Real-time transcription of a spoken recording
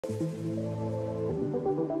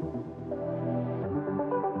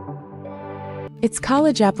It's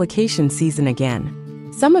college application season again.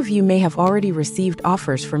 Some of you may have already received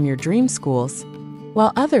offers from your dream schools,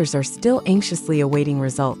 while others are still anxiously awaiting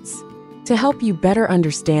results. To help you better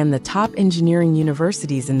understand the top engineering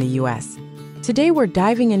universities in the US, today we're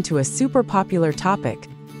diving into a super popular topic: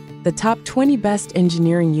 the top 20 best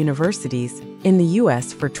engineering universities in the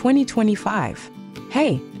US for 2025.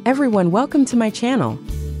 Hey, everyone, welcome to my channel,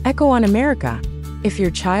 Echo on America. If your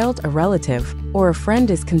child, a relative, or a friend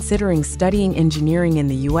is considering studying engineering in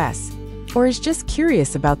the US, or is just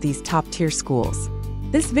curious about these top-tier schools,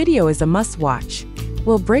 this video is a must-watch.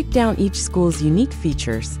 We'll break down each school's unique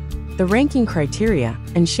features, the ranking criteria,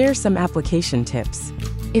 and share some application tips.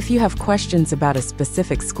 If you have questions about a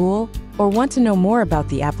specific school, or want to know more about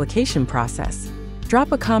the application process,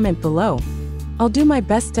 drop a comment below. I'll do my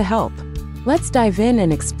best to help. Let's dive in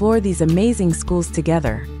and explore these amazing schools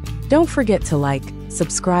together. Don't forget to like,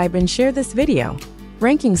 subscribe, and share this video.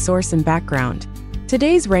 Ranking source and background.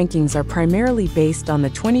 Today's rankings are primarily based on the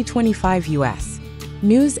 2025 U.S.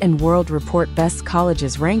 News & World Report Best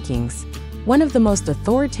Colleges Rankings, one of the most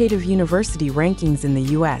authoritative university rankings in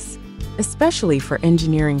the U.S., especially for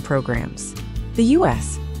engineering programs. The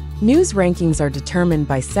U.S. News rankings are determined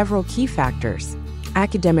by several key factors: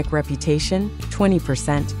 academic reputation,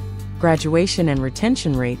 20%, graduation and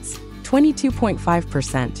retention rates,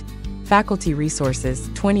 22.5%, faculty resources,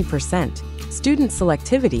 20%, student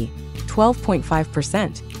selectivity,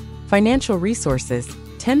 12.5%, financial resources,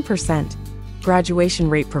 10%, graduation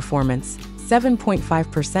rate performance,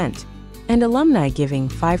 7.5%, and alumni giving,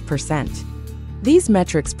 5%. These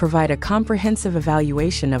metrics provide a comprehensive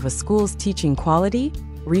evaluation of a school's teaching quality,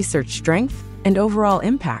 research strength, and overall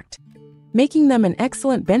impact, making them an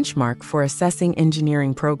excellent benchmark for assessing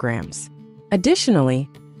engineering programs. Additionally,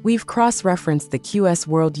 we've cross-referenced the QS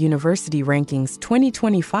World University Rankings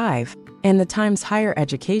 2025 and the Times Higher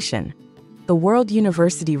Education, the World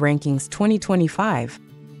University Rankings 2025,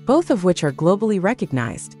 both of which are globally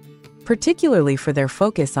recognized, particularly for their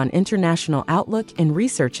focus on international outlook and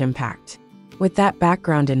research impact. With that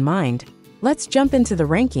background in mind, let's jump into the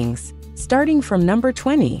rankings, starting from number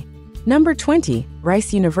 20. Number 20,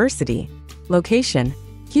 Rice University. Location: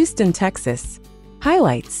 Houston, Texas.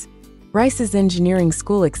 Highlights: Rice's engineering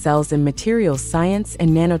school excels in materials science and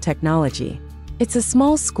nanotechnology. It's a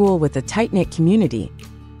small school with a tight-knit community,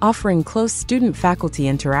 offering close student-faculty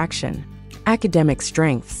interaction. Academic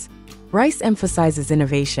strengths: Rice emphasizes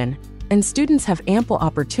innovation, and students have ample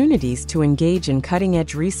opportunities to engage in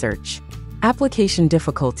cutting-edge research. Application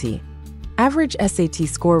difficulty: Average SAT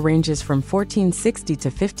score ranges from 1460 to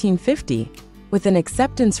 1550, with an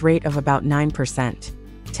acceptance rate of about 9%.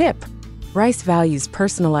 Tip: Rice values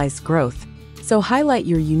personalized growth, so highlight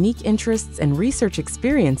your unique interests and research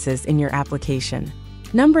experiences in your application.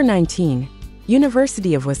 Number 19,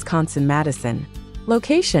 University of Wisconsin-Madison.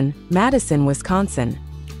 Location: Madison, Wisconsin.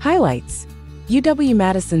 Highlights: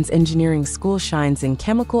 UW-Madison's engineering school shines in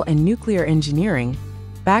chemical and nuclear engineering,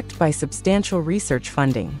 backed by substantial research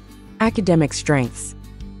funding. Academic strengths: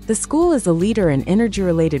 The school is a leader in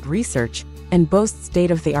energy-related research and boasts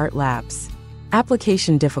state-of-the-art labs.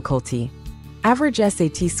 Application difficulty: Average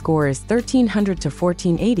SAT score is 1300 to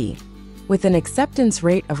 1480, with an acceptance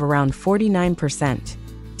rate of around 49%.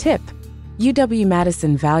 Tip: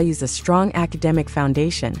 UW-Madison values a strong academic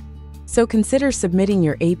foundation, so consider submitting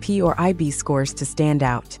your AP or IB scores to stand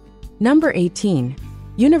out. Number 18,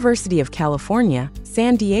 University of California,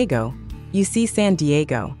 San Diego, UC San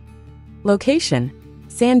Diego. Location: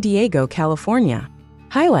 San Diego, California.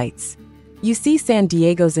 Highlights: UC San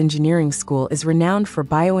Diego's engineering school is renowned for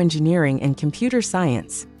bioengineering and computer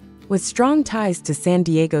science, with strong ties to San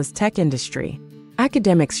Diego's tech industry.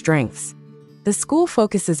 Academic strengths: The school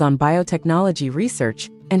focuses on biotechnology research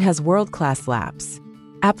and has world-class labs.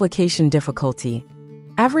 Application difficulty: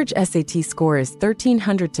 Average SAT score is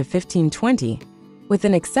 1300 to 1520, with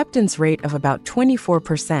an acceptance rate of about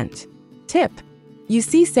 24%. Tip: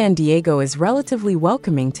 UC San Diego is relatively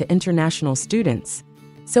welcoming to international students,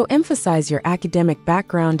 so emphasize your academic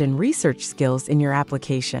background and research skills in your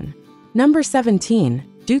application. Number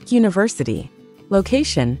 17, Duke University.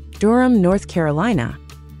 Location: Durham, North Carolina.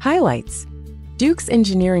 Highlights: Duke's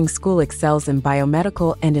engineering school excels in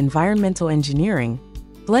biomedical and environmental engineering,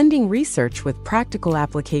 blending research with practical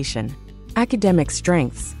application. Academic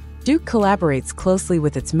strengths: Duke collaborates closely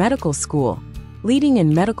with its medical school, leading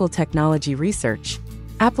in medical technology research.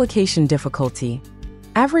 Application difficulty: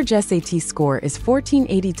 Average SAT score is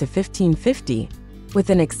 1480 to 1550, with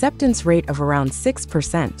an acceptance rate of around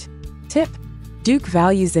 6%. Tip: Duke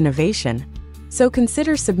values innovation, so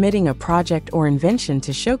consider submitting a project or invention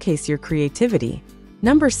to showcase your creativity.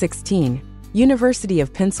 Number 16. University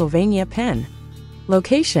of Pennsylvania, Penn.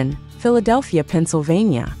 Location: Philadelphia,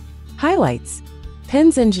 Pennsylvania. Highlights: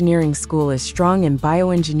 Penn's engineering school is strong in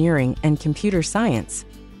bioengineering and computer science,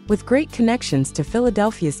 with great connections to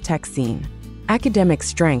Philadelphia's tech scene. Academic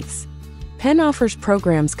strengths: Penn offers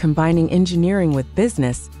programs combining engineering with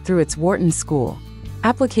business through its Wharton School.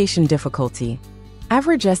 Application difficulty: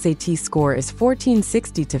 average SAT score is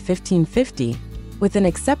 1460 to 1550, with an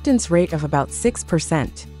acceptance rate of about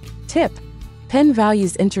 6%. Tip: Penn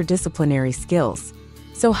values interdisciplinary skills,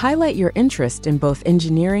 so highlight your interest in both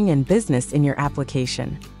engineering and business in your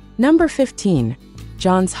application. Number 15.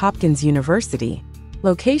 Johns Hopkins University.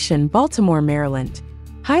 Location: Baltimore, Maryland.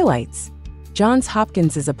 Highlights: Johns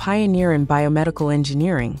Hopkins is a pioneer in biomedical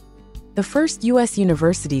engineering, the first U.S.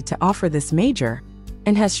 university to offer this major,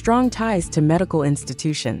 and has strong ties to medical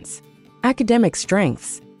institutions. Academic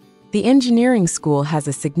strengths: the engineering school has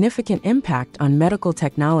a significant impact on medical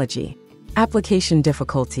technology. Application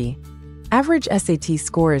difficulty: average SAT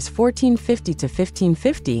score is 1450 to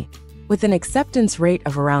 1550, with an acceptance rate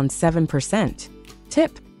of around 7%.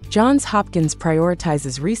 Tip: Johns Hopkins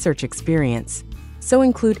prioritizes research experience, so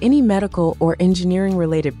include any medical or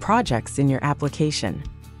engineering-related projects in your application.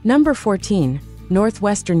 Number 14.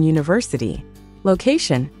 Northwestern University.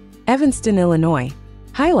 Location: Evanston, Illinois.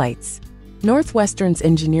 Highlights: Northwestern's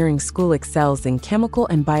engineering school excels in chemical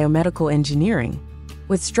and biomedical engineering,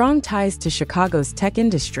 with strong ties to Chicago's tech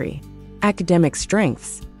industry. Academic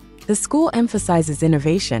strengths: the school emphasizes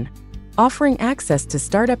innovation, offering access to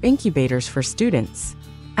startup incubators for students.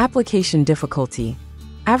 Application difficulty: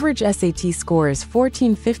 average SAT score is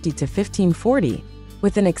 1450 to 1540,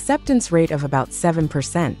 with an acceptance rate of about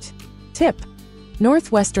 7%. Tip: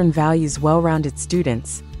 Northwestern values well-rounded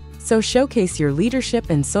students, so showcase your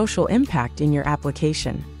leadership and social impact in your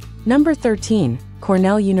application. Number 13.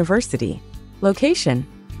 Cornell University. Location: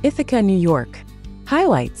 Ithaca, New York.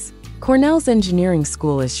 Highlights: Cornell's engineering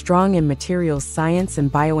school is strong in materials science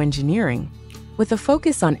and bioengineering, with a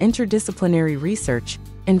focus on interdisciplinary research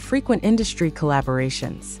and frequent industry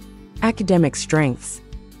collaborations. Academic strengths: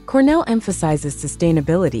 Cornell emphasizes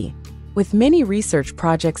sustainability, with many research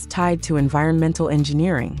projects tied to environmental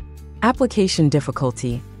engineering. Application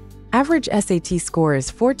difficulty: average SAT score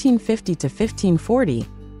is 1450 to 1540,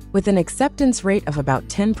 with an acceptance rate of about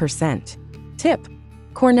 10%. Tip: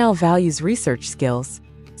 Cornell values research skills,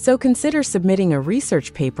 so consider submitting a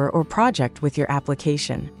research paper or project with your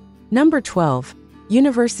application. Number 12.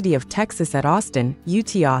 University of Texas at Austin,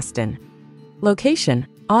 UT Austin. Location: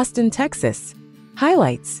 Austin, Texas.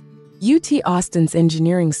 Highlights: UT Austin's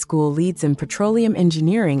engineering school leads in petroleum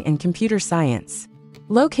engineering and computer science.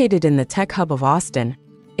 Located in the tech hub of Austin,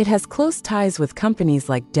 it has close ties with companies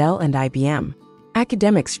like Dell and IBM.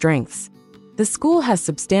 Academic strengths: the school has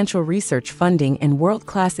substantial research funding and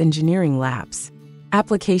world-class engineering labs.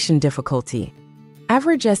 Application difficulty: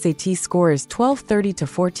 average SAT score is 1230 to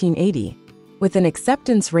 1480, with an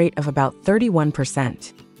acceptance rate of about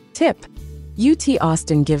 31%. Tip: UT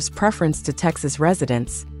Austin gives preference to Texas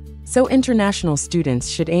residents, so international students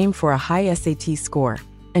should aim for a high SAT score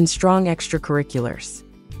and strong extracurriculars.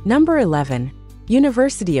 Number 11.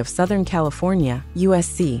 University of Southern California,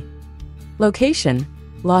 USC. Location: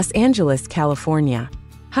 Los Angeles, California.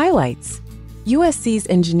 Highlights: USC's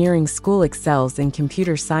engineering school excels in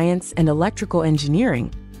computer science and electrical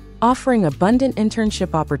engineering, offering abundant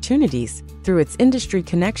internship opportunities through its industry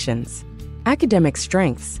connections. Academic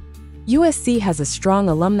strengths: USC has a strong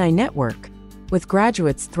alumni network, with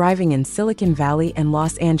graduates thriving in Silicon Valley and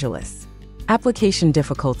Los Angeles. Application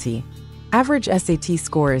difficulty: average SAT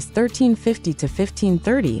score is 1350 to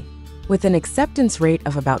 1530, with an acceptance rate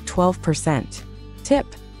of about 12%. Tip: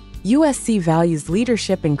 USC values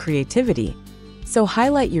leadership and creativity, so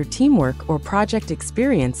highlight your teamwork or project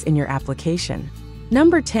experience in your application.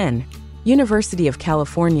 Number 10. University of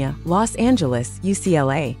California, Los Angeles,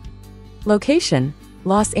 UCLA. Location: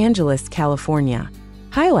 Los Angeles, California.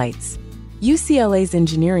 Highlights: UCLA's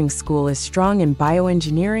engineering school is strong in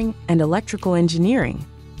bioengineering and electrical engineering.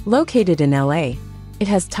 Located in LA, it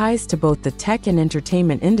has ties to both the tech and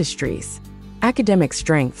entertainment industries. Academic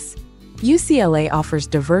strengths: UCLA offers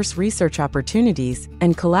diverse research opportunities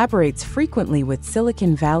and collaborates frequently with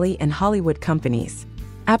Silicon Valley and Hollywood companies.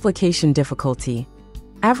 Application difficulty: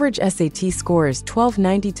 average SAT score is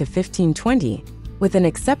 1290 to 1520, with an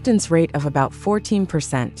acceptance rate of about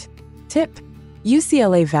 14%. Tip: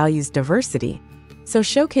 UCLA values diversity, so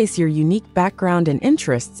showcase your unique background and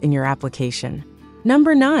interests in your application.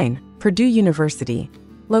 Number 9. Purdue University.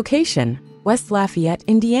 Location: West Lafayette,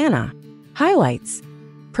 Indiana. Highlights: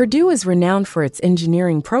 Purdue is renowned for its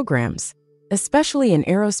engineering programs, especially in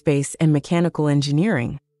aerospace and mechanical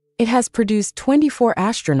engineering. It has produced 24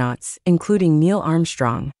 astronauts, including Neil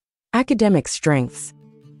Armstrong. Academic strengths.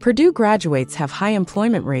 Purdue graduates have high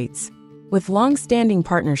employment rates, with long-standing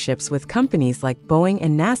partnerships with companies like Boeing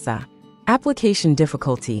and NASA. Application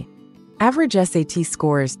difficulty. Average SAT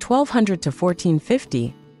score is 1200 to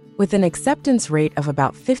 1450, with an acceptance rate of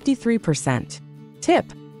about 53%.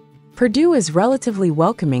 Tip: Purdue is relatively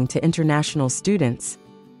welcoming to international students,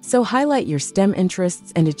 so highlight your STEM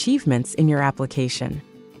interests and achievements in your application.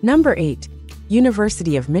 Number 8.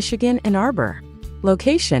 University of Michigan Ann Arbor.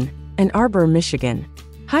 Location: Ann Arbor, Michigan.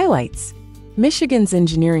 Highlights: Michigan's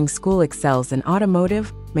engineering school excels in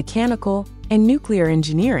automotive, mechanical, and nuclear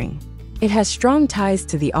engineering. It has strong ties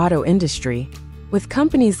to the auto industry, with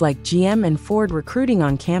companies like GM and Ford recruiting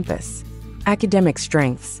on campus. Academic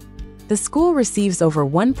strengths. The school receives over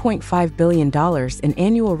 $1.5 billion in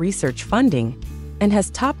annual research funding and has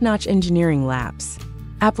top-notch engineering labs.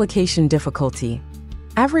 Application difficulty.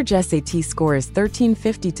 Average SAT score is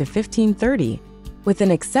 1350 to 1530, with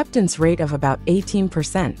an acceptance rate of about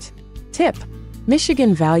 18%. Tip: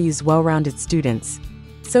 Michigan values well-rounded students,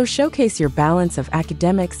 so showcase your balance of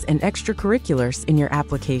academics and extracurriculars in your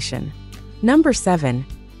application. Number 7.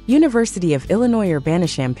 University of Illinois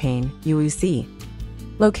Urbana-Champaign, UIUC.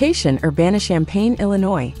 Location: Urbana-Champaign,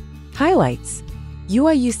 Illinois. Highlights: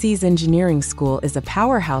 UIUC's engineering school is a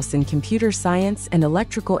powerhouse in computer science and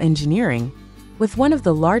electrical engineering, with one of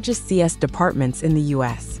the largest CS departments in the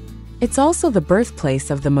U.S. It's also the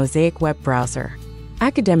birthplace of the Mosaic web browser.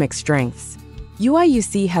 Academic strengths.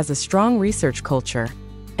 UIUC has a strong research culture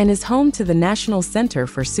and is home to the National Center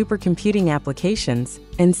for Supercomputing Applications,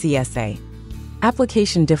 NCSA.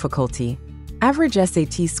 Application difficulty. Average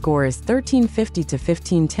SAT score is 1350 to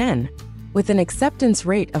 1510, with an acceptance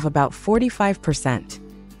rate of about 45%.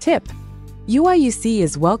 Tip: UIUC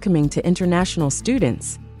is welcoming to international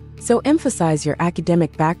students, so emphasize your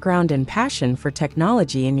academic background and passion for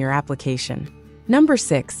technology in your application. Number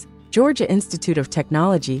 6. Georgia Institute of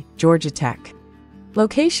Technology, Georgia Tech.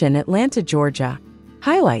 Location: Atlanta, Georgia.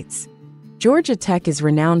 Highlights: Georgia Tech is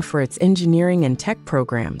renowned for its engineering and tech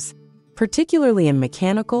programs, particularly in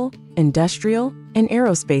mechanical, industrial, and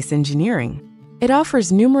aerospace engineering. It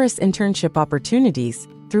offers numerous internship opportunities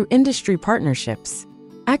through industry partnerships.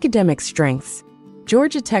 Academic strengths.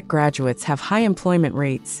 Georgia Tech graduates have high employment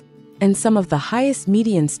rates and some of the highest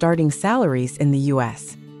median starting salaries in the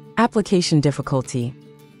U.S. Application difficulty.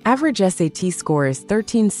 Average SAT score is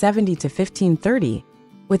 1370 to 1530,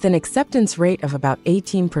 with an acceptance rate of about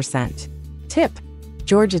 18%. Tip: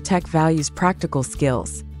 Georgia Tech values practical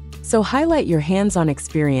skills, so highlight your hands-on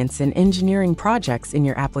experience in engineering projects in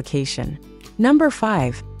your application. Number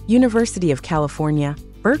 5. University of California,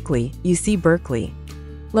 Berkeley, UC Berkeley.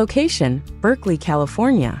 Location: Berkeley,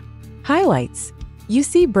 California. Highlights: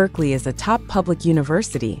 UC Berkeley is a top public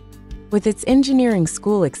university, with its engineering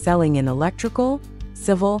school excelling in electrical,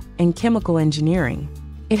 civil, and chemical engineering.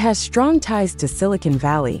 It has strong ties to Silicon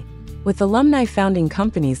Valley, with alumni founding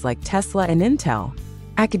companies like Tesla and Intel.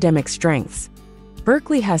 Academic strengths.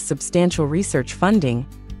 Berkeley has substantial research funding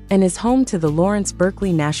and is home to the Lawrence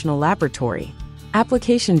Berkeley National Laboratory.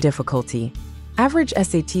 Application difficulty. Average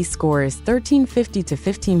SAT score is 1350 to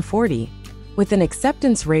 1540, with an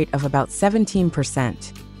acceptance rate of about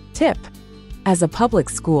 17%. Tip: As a public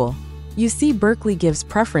school, UC Berkeley gives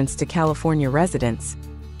preference to California residents,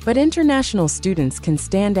 but international students can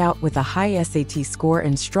stand out with a high SAT score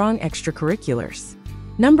and strong extracurriculars.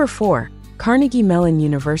 Number 4. Carnegie Mellon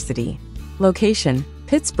University. Location: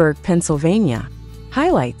 Pittsburgh, Pennsylvania.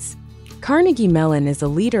 Highlights: Carnegie Mellon is a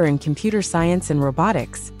leader in computer science and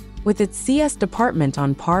robotics, with its CS department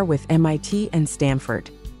on par with MIT and Stanford.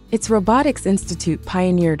 Its Robotics Institute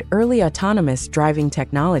pioneered early autonomous driving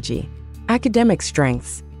technology. Academic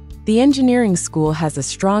strengths. The engineering school has a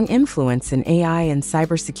strong influence in AI and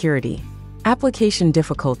cybersecurity. Application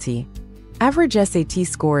difficulty. Average SAT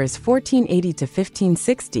score is 1480 to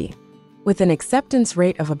 1560, with an acceptance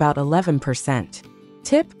rate of about 11%.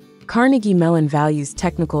 Tip: Carnegie Mellon values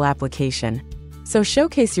technical application, so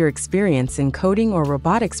showcase your experience in coding or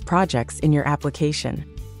robotics projects in your application.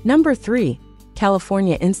 Number 3.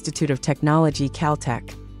 California Institute of Technology,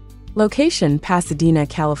 Caltech. Location: Pasadena,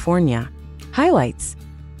 California. Highlights: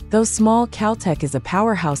 Though small, Caltech is a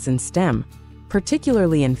powerhouse in STEM,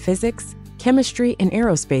 particularly in physics, chemistry, and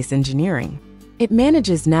aerospace engineering. It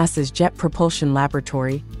manages NASA's Jet Propulsion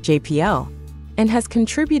Laboratory, JPL, and has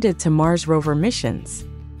contributed to Mars rover missions.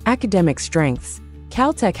 Academic strengths.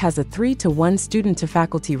 Caltech has a 3-to-1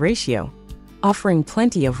 student-to-faculty ratio, offering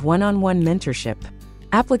plenty of one-on-one mentorship.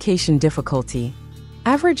 Application difficulty.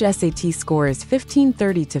 Average SAT score is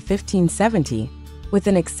 1530 to 1570, with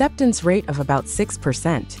an acceptance rate of about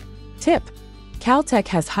 6%. Tip: Caltech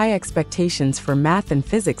has high expectations for math and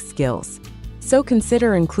physics skills, so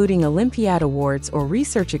consider including Olympiad awards or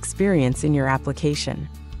research experience in your application.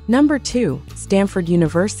 Number 2, Stanford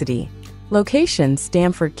University. Location: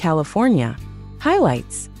 Stanford, California.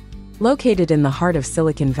 Highlights: located in the heart of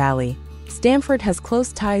Silicon Valley, Stanford has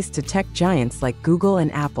close ties to tech giants like Google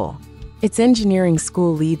and Apple. Its engineering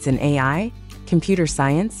school leads in AI, computer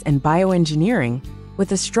science, and bioengineering,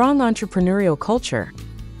 with a strong entrepreneurial culture.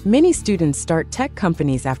 Many students start tech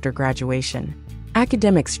companies after graduation.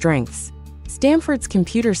 Academic strengths: Stanford's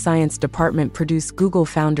computer science department produced Google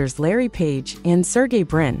founders Larry Page and Sergey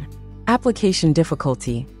Brin. Application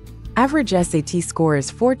difficulty: average SAT score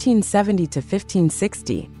is 1470 to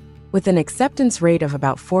 1560, with an acceptance rate of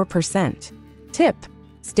about 4%. Tip: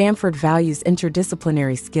 Stanford values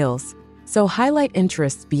interdisciplinary skills, so highlight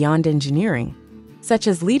interests beyond engineering, such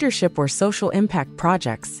as leadership or social impact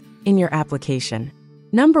projects, in your application.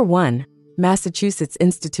 Number 1, Massachusetts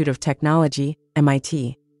Institute of Technology,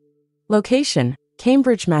 MIT. Location: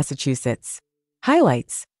 Cambridge, Massachusetts.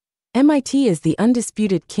 Highlights: MIT is the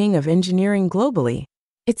undisputed king of engineering globally.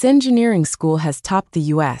 Its engineering school has topped the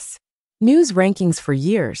U.S. News rankings for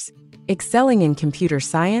years, excelling in computer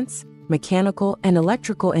science, mechanical, and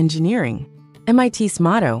electrical engineering. MIT's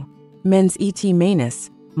motto, Mens et Manus,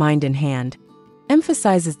 mind in hand,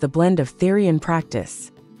 emphasizes the blend of theory and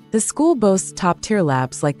practice. The school boasts top-tier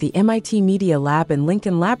labs like the MIT Media Lab and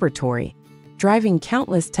Lincoln Laboratory, driving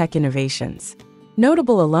countless tech innovations.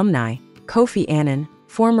 Notable alumni: Kofi Annan,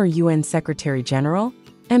 former UN Secretary General,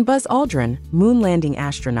 and Buzz Aldrin, moon landing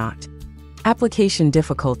astronaut. Application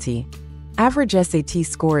difficulty: average SAT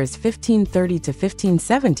score is 1530 to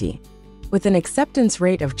 1570, with an acceptance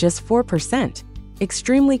rate of just 4%,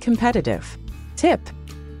 extremely competitive. Tip: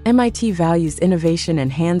 MIT values innovation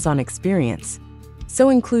and hands-on experience, so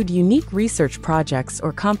include unique research projects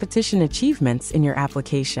or competition achievements in your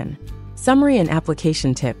application. Summary and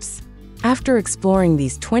application tips. After exploring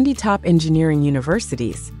these 20 top engineering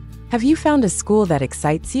universities, have you found a school that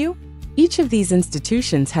excites you? Each of these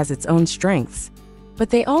institutions has its own strengths,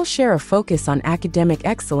 but they all share a focus on academic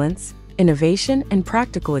excellence, innovation, and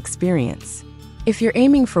practical experience. If you're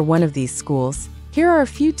aiming for one of these schools, here are a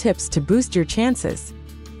few tips to boost your chances.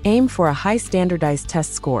 Aim for a high standardized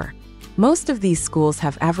test score. Most of these schools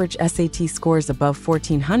have average SAT scores above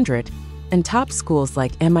 1400, and top schools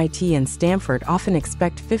like MIT and Stanford often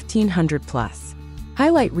expect 1500 plus.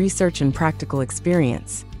 Highlight research and practical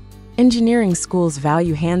experience. Engineering schools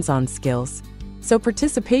value hands-on skills, so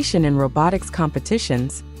participation in robotics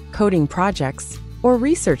competitions, coding projects, or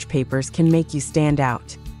research papers can make you stand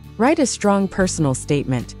out. Write a strong personal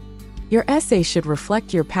statement. Your essay should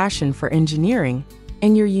reflect your passion for engineering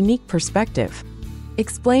and your unique perspective.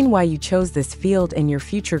 Explain why you chose this field and your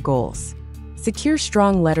future goals. Secure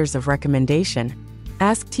strong letters of recommendation.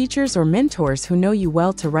 Ask teachers or mentors who know you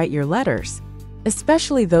well to write your letters,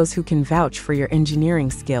 especially those who can vouch for your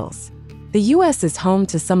engineering skills. The U.S. is home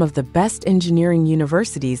to some of the best engineering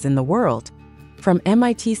universities in the world, from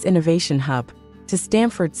MIT's Innovation Hub to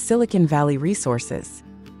Stanford's Silicon Valley resources.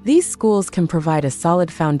 These schools can provide a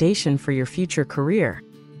solid foundation for your future career,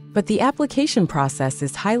 but the application process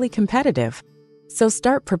is highly competitive, so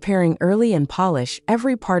start preparing early and polish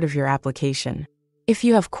every part of your application. If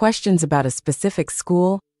you have questions about a specific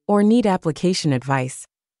school or need application advice,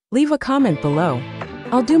 leave a comment below.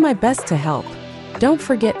 I'll do my best to help. Don't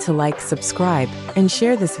forget to like, subscribe, and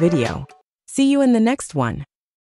share this video. See you in the next one.